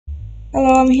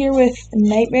Hello, I'm here with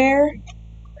Nightmare.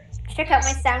 Check out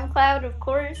my SoundCloud, of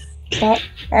course.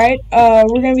 Alright,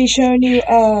 we're gonna be showing you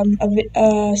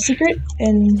a secret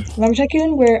in Lumber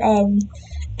Tycoon where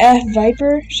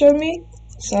EhViper showed me.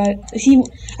 So I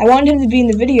wanted him to be in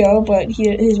the video, but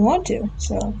he doesn't want to.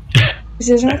 So he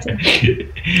doesn't want to.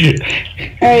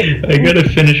 Alright. I gotta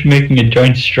finish making a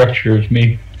joint structure of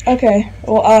me. Okay.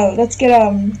 Well, let's get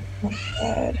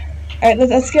Alright,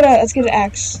 let's get an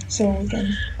axe so we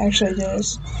can actually do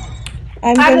this.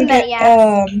 I'm gonna get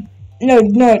No,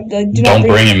 Don't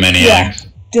bring him any axe.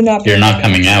 Do not. You're not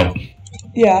coming out.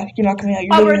 Yeah, you're not coming out.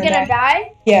 You're we're gonna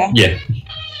die? Yeah. Yeah.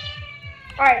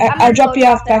 Alright, I'll drop you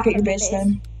off back at your base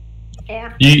then.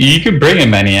 Yeah. You could bring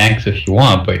him any axe if you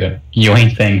want, but you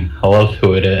ain't saying hello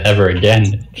to it ever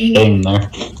again. It's still in there.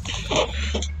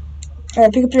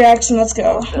 Alright, pick up your axe and let's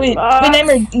go. Wait,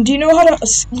 Nightmare, do you know how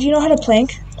to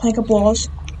plank up walls?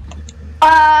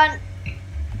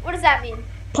 What does that mean?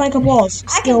 Plank up walls.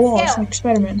 Scale walls, like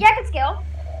Spider-Man. Yeah, I can scale.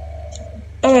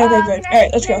 Okay, good.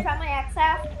 Alright, let's go. Can I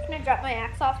drop my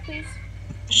axe off, please?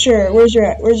 Sure, where's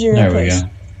your There place? we go.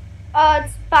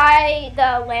 It's by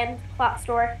the land plot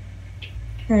store.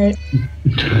 Alright.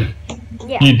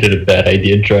 Yeah. You did a bad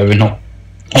idea driving over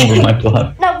my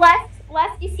plot. No,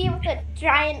 left, you see it with a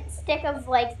giant stick of,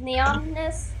 like,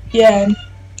 neonness? Yeah,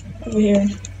 over here.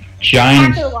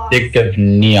 Giant stick of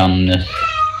neonness.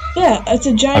 Yeah, it's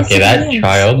a giant stick of neon. Okay, that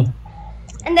child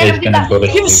and then is gonna go to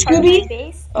You have a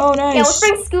Scooby? Oh, nice. Yeah, let's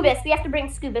bring Scoobus. We have to bring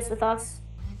Scoobus with us.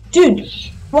 Dude,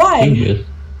 why?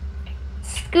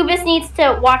 Scoobus needs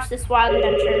to watch this wild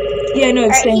adventure. Yeah, no,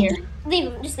 it's staying here.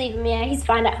 Just leave him, yeah, he's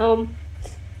fine at home.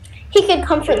 He can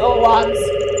comfort the logs.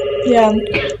 Yeah.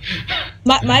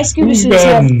 My Scoobuses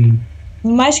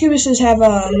have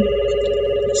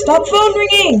stop phone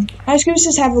ringing! My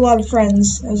Scoobuses have a lot of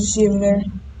friends, as you see over there.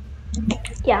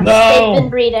 Yeah, no. They've been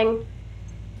breeding.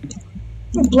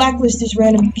 Blacklist these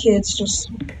random kids just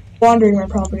wandering my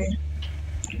property.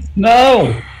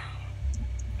 No!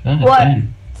 God, what?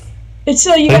 Damn. It's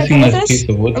you gotta come with us?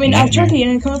 I mean, Turkey, you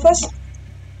gonna come with us?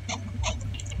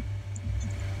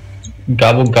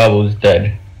 Gobble Gobble's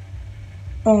dead.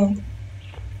 Oh.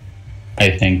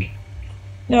 I think.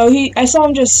 No, I saw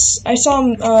him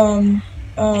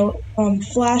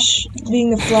Flash,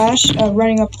 being the Flash,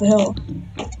 running up the hill.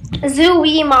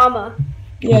 Zooey Mama.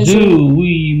 Yeah,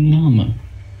 Zooey Mama.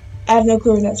 I have no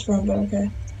clue where that's from, but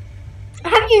okay.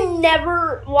 Have you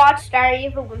never watched Diary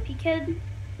of a Wimpy Kid?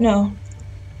 No.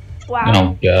 Wow.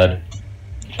 Oh God.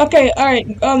 Okay, alright,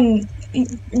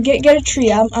 get a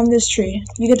tree. I'm this tree.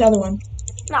 You get the other one.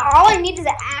 No, all I need is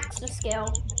an axe to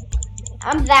scale.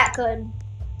 I'm that good.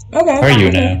 Okay. Are you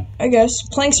now? I guess.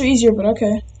 Planks are easier, but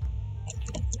okay.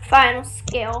 Fine, we'll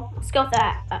scale. Let's go with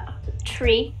that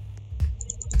tree.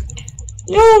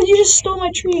 No, you just stole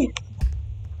my tree.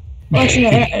 Oh, actually,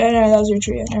 no, that was your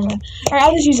tree. Never mind. Alright,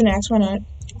 I'll just use an axe. Why not?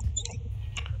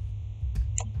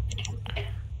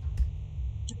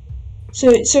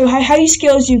 So how you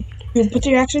scale is you put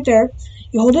your axe right there,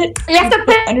 you hold it, you have to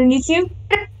put it underneath you,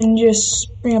 and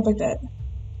just bring it up like that.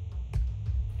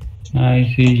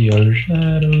 I see your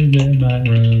shadows in my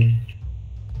room.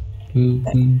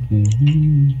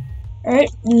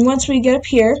 Alright, and once we get up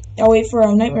here, I'll wait for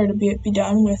Nightmare to be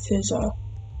done with his,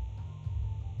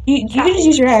 You can just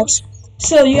use your axe.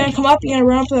 So, you're gonna come up, you're gonna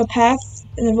run up the path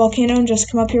in the volcano and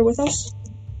just come up here with us.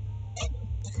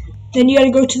 Then you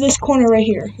gotta go to this corner right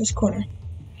here, this corner.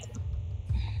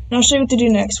 And I'll show you what to do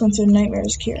next once the Nightmare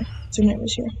is here. So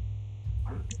Nightmare's here.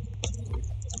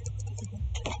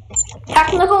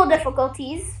 technical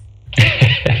difficulties.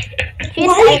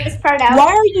 Why this part out.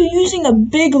 are you using a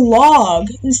big log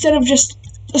instead of just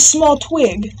a small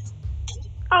twig?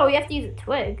 Oh, you have to use a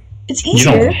twig. It's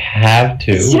easier. You don't have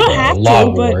to. You don't have log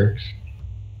to, but works.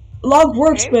 Log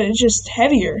works, but it's just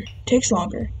heavier. It takes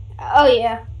longer. Oh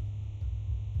yeah.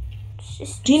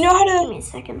 Do you know how to? Give me a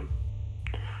second.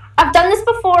 I've done this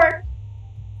before.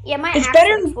 Yeah, my axe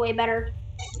works way better.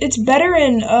 It's better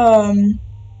in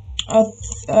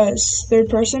third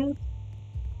person,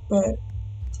 but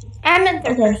I'm in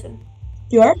third person.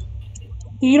 You are?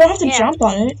 You don't have to jump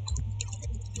on it.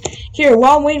 Here,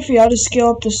 while I'm waiting for you, I'll just scale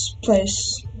up this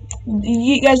place.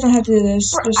 You guys don't have to do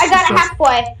this. I got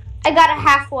it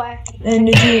halfway. And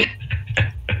did you?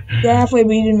 Yeah, halfway,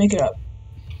 but you didn't make it up.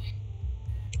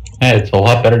 Hey, it's a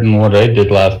lot better than what I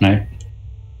did last night.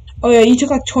 Oh yeah, you took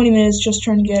like 20 minutes just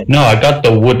trying to get. No, I got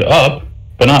the wood up,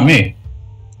 but not me.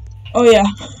 Oh yeah.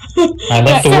 I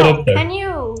left the wood up there. Can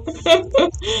you?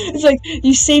 It's like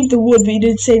you saved the wood, but you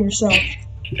didn't save yourself.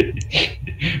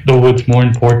 The wood's more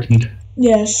important.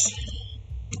 Yes.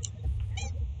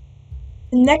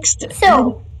 Next.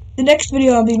 So, the next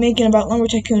video I'll be making about Lumber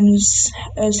Tycoon is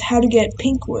how to get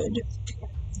pink wood.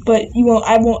 But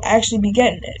I won't actually be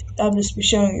getting it. I'll just be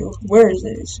showing you where it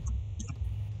is.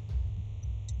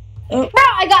 Oh. Bro,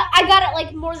 I got it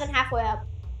like more than halfway up.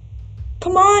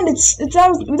 Come on,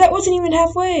 that wasn't even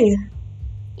halfway.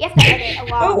 You have to edit a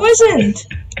lot. Oh, it wasn't.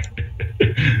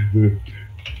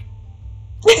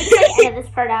 Edit this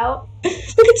part out.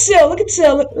 Look at Sil. Look at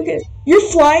Sil. Look at you're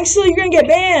flying, Sil. You're gonna get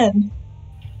banned.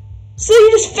 Sil,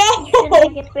 you just fell. You're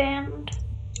gonna get banned.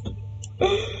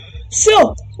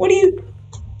 Sil, what are you?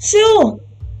 Sil.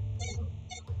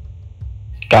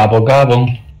 Gobble gobble.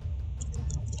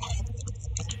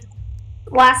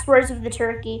 Last words of the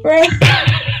turkey. Right.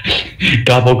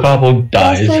 Gobble gobble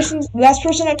dies. Last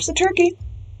person up's the turkey.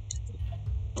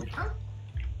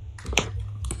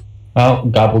 Oh,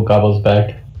 gobble gobble's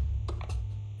back.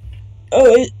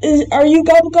 Oh, are you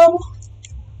gobble gobble?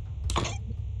 All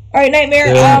right,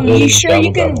 Nightmare. You sure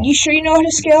you can? Gobble. You sure you know how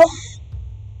to scale?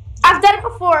 I've done it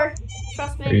before.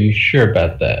 Trust me. Are you sure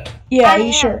about that? Yeah, I are you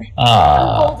am. sure?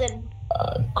 I'm golden.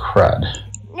 Crud.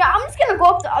 Yeah, I'm just gonna go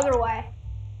up the other way.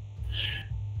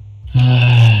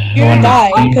 You're gonna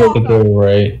die. Seems to go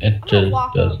right. It just walk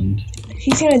up. doesn't.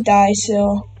 He's gonna die,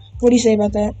 Sil. What do you say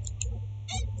about that?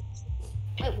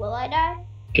 Wait, will I die?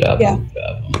 Gobble Yeah.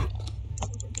 gobble.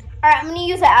 Alright, I'm gonna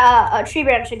use a tree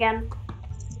branch again.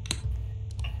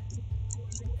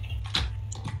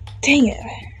 Dang it.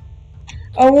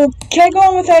 Oh, well, can I go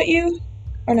on without you?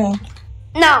 Or no?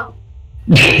 No.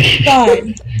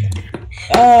 Fine.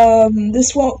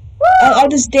 This won't. I'll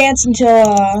just dance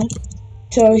until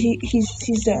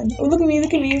he's done. Oh, look at me,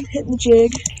 hitting the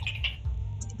jig.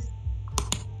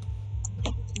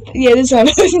 Yeah, this one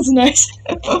is nice.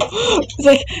 It's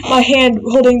like my hand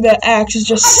holding the axe is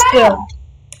just still.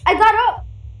 I got up.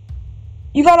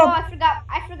 You got Oh, up. I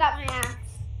forgot my axe.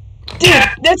 Dude,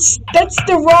 that's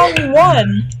the wrong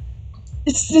one.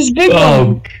 It's this big one.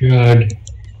 Oh god.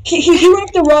 He went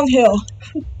up the wrong hill.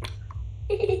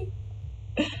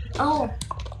 Oh.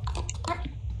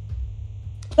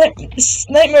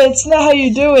 Nightmare, that's not how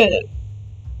you do it.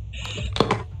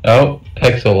 Oh,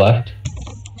 Pixel left.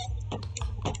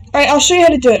 Alright, I'll show you how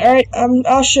to do it. Alright,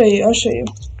 I'll show you. So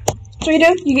what you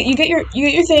do, you get your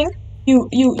thing. You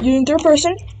in third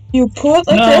person. You pull it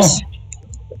like this.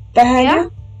 Behind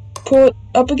you. Pull it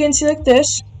up against you like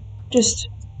this. Just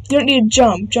you don't need to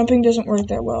jump. Jumping doesn't work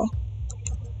that well.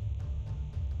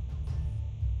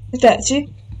 Like that, see?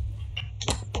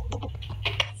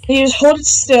 And you just hold it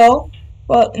still.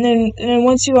 Well, and then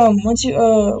once you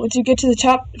get to the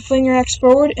top, fling your axe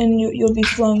forward, and you'll be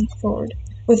flung forward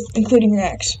with including your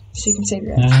axe, so you can save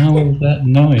your axe. How was that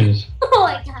noise? Oh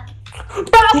my god.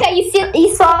 But okay,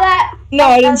 you saw that? No,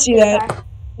 I didn't see that.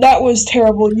 That was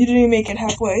terrible. You didn't even make it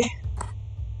halfway.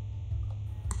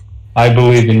 I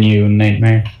believe in you,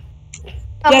 Nightmare.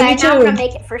 Okay, Yeah, me too. now I'm gonna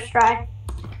make it first try.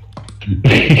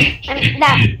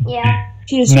 Yeah.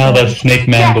 Now that Snake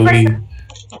Man believes.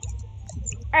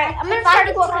 Alright, I'm gonna try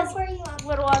to go up as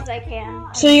little as I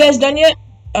can. So you guys done yet?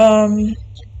 Can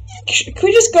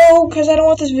we just go? Cause I don't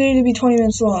want this video to be 20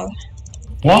 minutes long.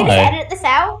 Can you just Why? edit this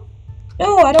out?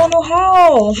 No, I don't know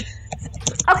how.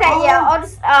 Okay, yeah, I'll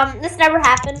just, this never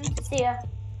happened. See ya.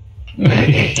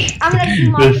 I'm gonna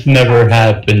zoom off. This never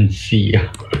happened. See ya.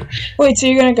 Wait, so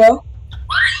you're gonna go?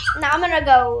 No, I'm gonna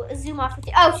go zoom off with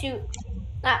you. Oh shoot.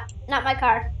 Not my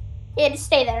car. Yeah, just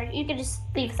stay there. You can just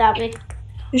leave without me.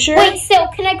 You sure? Wait, Sil,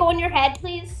 can I go on your head,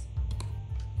 please?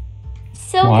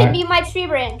 Sil Why? can be my tree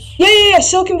branch. Yeah.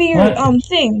 Sil can be your What?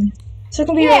 thing. Sil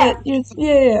can be Yeah. your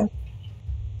yeah.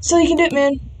 So you can do it,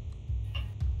 man.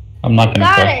 I'm not gonna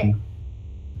Got question.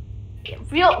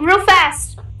 Real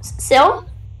fast. Sil?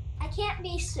 I can't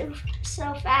be so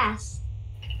fast.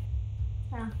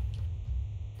 No.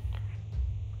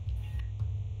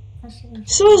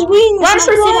 So his wings. Run He's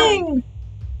for flying.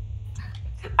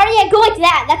 Oh yeah, go like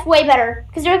that. That's way better.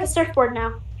 Because you're like a surfboard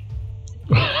now.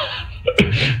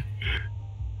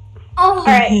 Oh.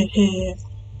 Alright.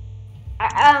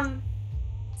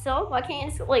 So why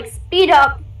can't you just like speed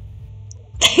up?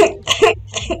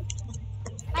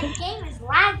 My game is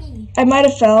lagging. I might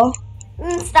have fell.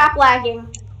 Stop lagging.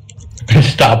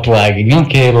 Stop lagging.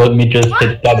 Okay, let me just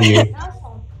hit W.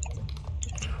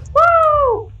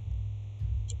 Woo!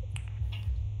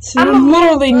 So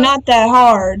literally not that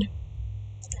hard.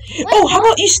 Wait, Oh, how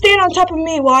about you stand on top of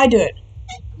me while I do it?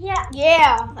 Yeah.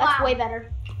 Yeah, that's Wow. way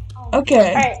better. Okay.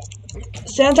 Alright.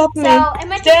 Stand on top of So me. it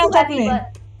might be Stand on too top of heavy, me.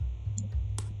 but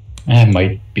That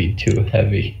might be too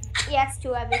heavy. yeah, it's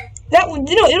too heavy. That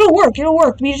it'll work. It'll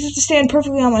work. We just have to stand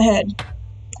perfectly on my head.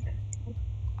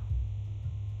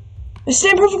 Just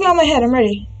stand perfectly on my head. I'm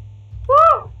ready.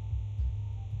 Woo!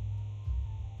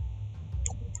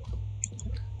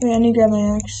 Wait, I need to grab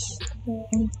my axe.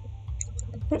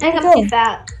 I think I'm too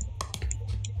fat.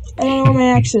 I don't know where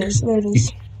my axe is. There it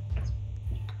is.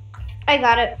 I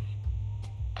got it.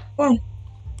 Come on.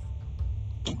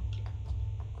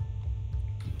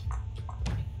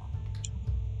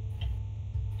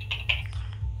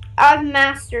 I've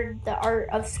mastered the art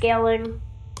of scaling.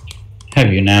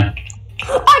 Have you now? I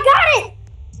got it!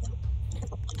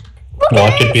 Look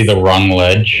Watch at it be the wrong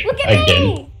ledge Look at again.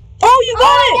 me! Oh, you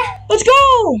got it! Let's go!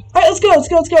 Alright, let's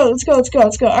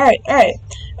go. Alright.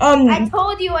 I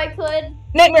told you I could.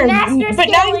 Nightmare, Master but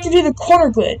now you have to scaling. do the corner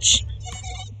glitch.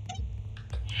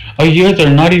 Oh, you guys are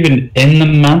not even in the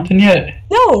mountain yet?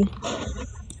 No!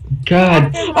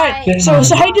 God. Alright, so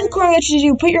how you do the corner glitch is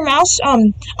you put your mouse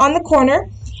on the corner,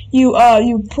 you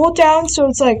pull it down so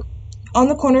it's like on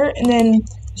the corner, and then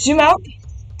zoom out,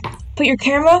 put your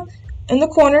camera in the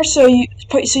corner so you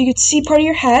can see part of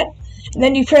your hat, and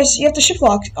then you have the shift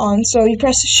lock on, so you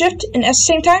press shift and S at the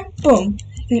same time, boom,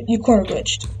 you corner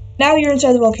glitched. Now you're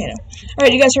inside the volcano.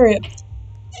 Alright, you guys hurry up.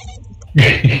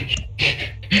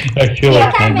 I feel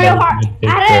like I'm real hard.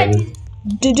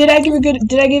 Did I give a good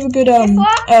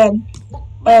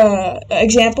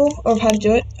example of how to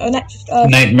do it?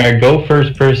 Nightmare, go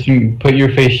first person, put your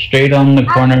face straight on the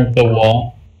corner of the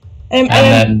wall, and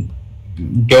then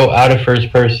go out of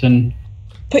first person.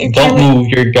 Don't move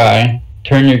your guy.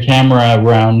 Turn your camera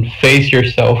around, face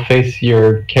yourself, face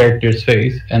your character's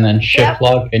face, and then shift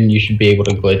lock, and you should be able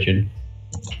to glitch in.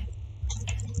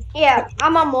 Yeah,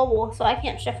 I'm on mobile, so I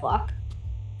can't shift lock.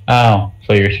 Oh,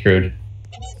 so you're screwed.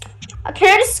 Can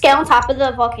I just scale on top of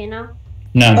the volcano?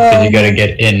 No, because you gotta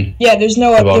get in. Yeah, there's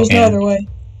no other way.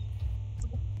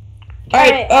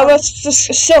 Alright, let's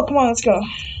just still come on, let's go.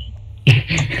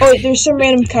 Oh wait, there's some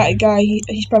random guy.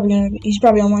 He's probably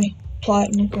on my plot,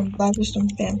 and I'm gonna blacklist him.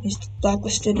 Bam, he's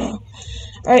blacklisted now.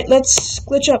 Alright, let's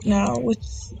glitch up now.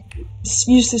 Let's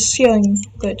use the scaling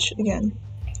glitch again.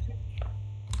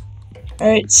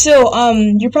 Alright, so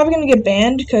you're probably gonna get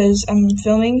banned because I'm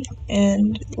filming,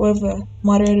 and what if the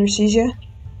moderator sees you?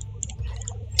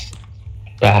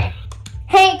 Ah.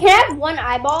 Hey, can I have one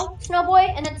eyeball, Snowboy,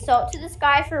 and then sell it to this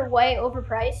guy for way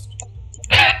overpriced?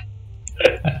 I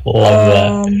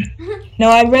love that. No,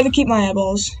 I'd rather keep my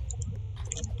eyeballs.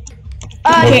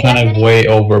 What kind of way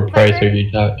overpriced are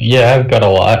you talking? Yeah, I've got a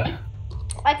lot.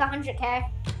 Like 100K.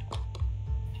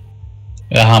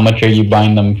 Yeah, how much are you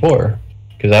buying them for?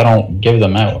 Because I don't give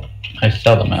them out. I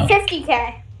sell them out.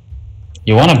 50K.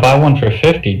 You want to buy one for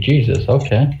 50? Jesus,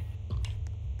 okay.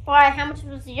 Why? How much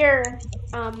was your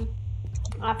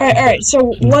Alright,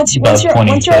 so once you're on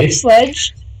the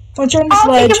sledge, I'll take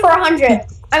it for 100.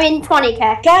 I mean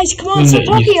 20K. Guys, come on, stop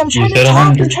talking. I'm trying to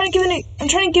talk. I'm trying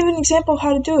to give an example of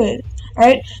how to do it.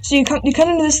 Alright, so you come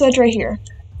into this ledge right here.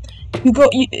 You go,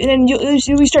 and then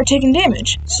you start taking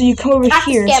damage. So you come over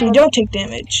here, so you don't take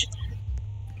damage.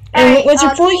 And once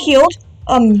you're fully healed,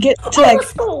 get to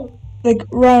like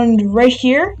around right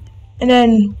here, and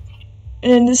then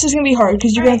this is gonna be hard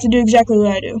because you're gonna have to do exactly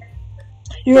what I do.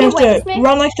 You're gonna have to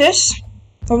run like this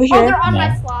over here, they're on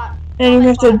my slot. and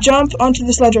you're gonna have to jump onto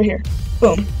this ledge right here.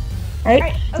 Boom.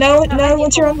 Alright. Now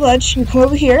once you're on the ledge, you come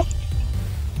over here.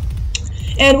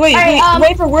 And wait,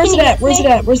 Viper, where's it at?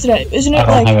 Isn't it I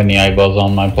don't have any eyeballs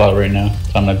on my plot right now.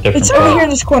 It's on a different It's plot. over here in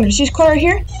this corner. See this corner right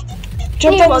here?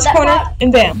 Jump down this corner,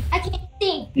 and bam. I can't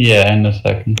see. Yeah, in a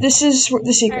second. This is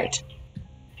the secret.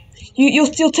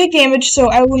 You'll take damage, so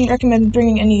I wouldn't recommend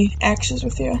bringing any axes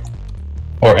with you.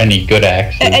 Or any good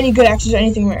axes. Any good axes or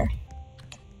anything rare.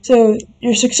 So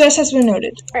your success has been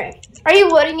noted. Alright. Are you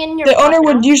loading in your The owner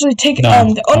would usually take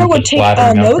notes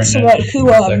about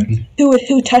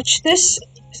who touched this.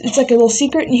 It's like a little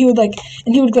secret, and he would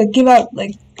give out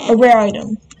like a rare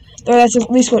item. Or that's at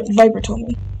least what Viper told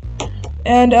me.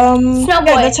 And yeah,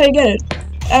 that's how you get it.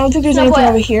 I don't think there's anything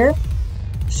over here.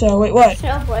 So wait, what?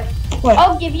 Snowboy. What?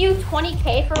 I'll give you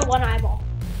 20K for one eyeball.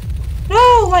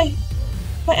 No, my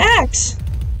axe.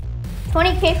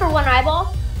 20K for one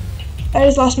eyeball? I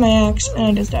just lost my axe and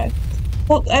I just died.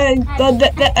 Well, I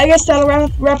guess that'll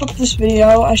wrap up this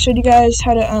video. I showed you guys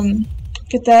how to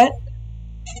get that.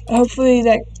 Hopefully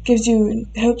that's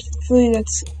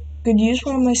good use.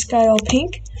 Why am my sky all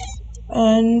pink?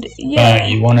 And yeah.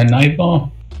 You want an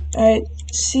eyeball? Alright,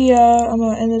 see ya. I'm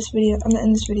gonna end this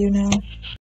video now.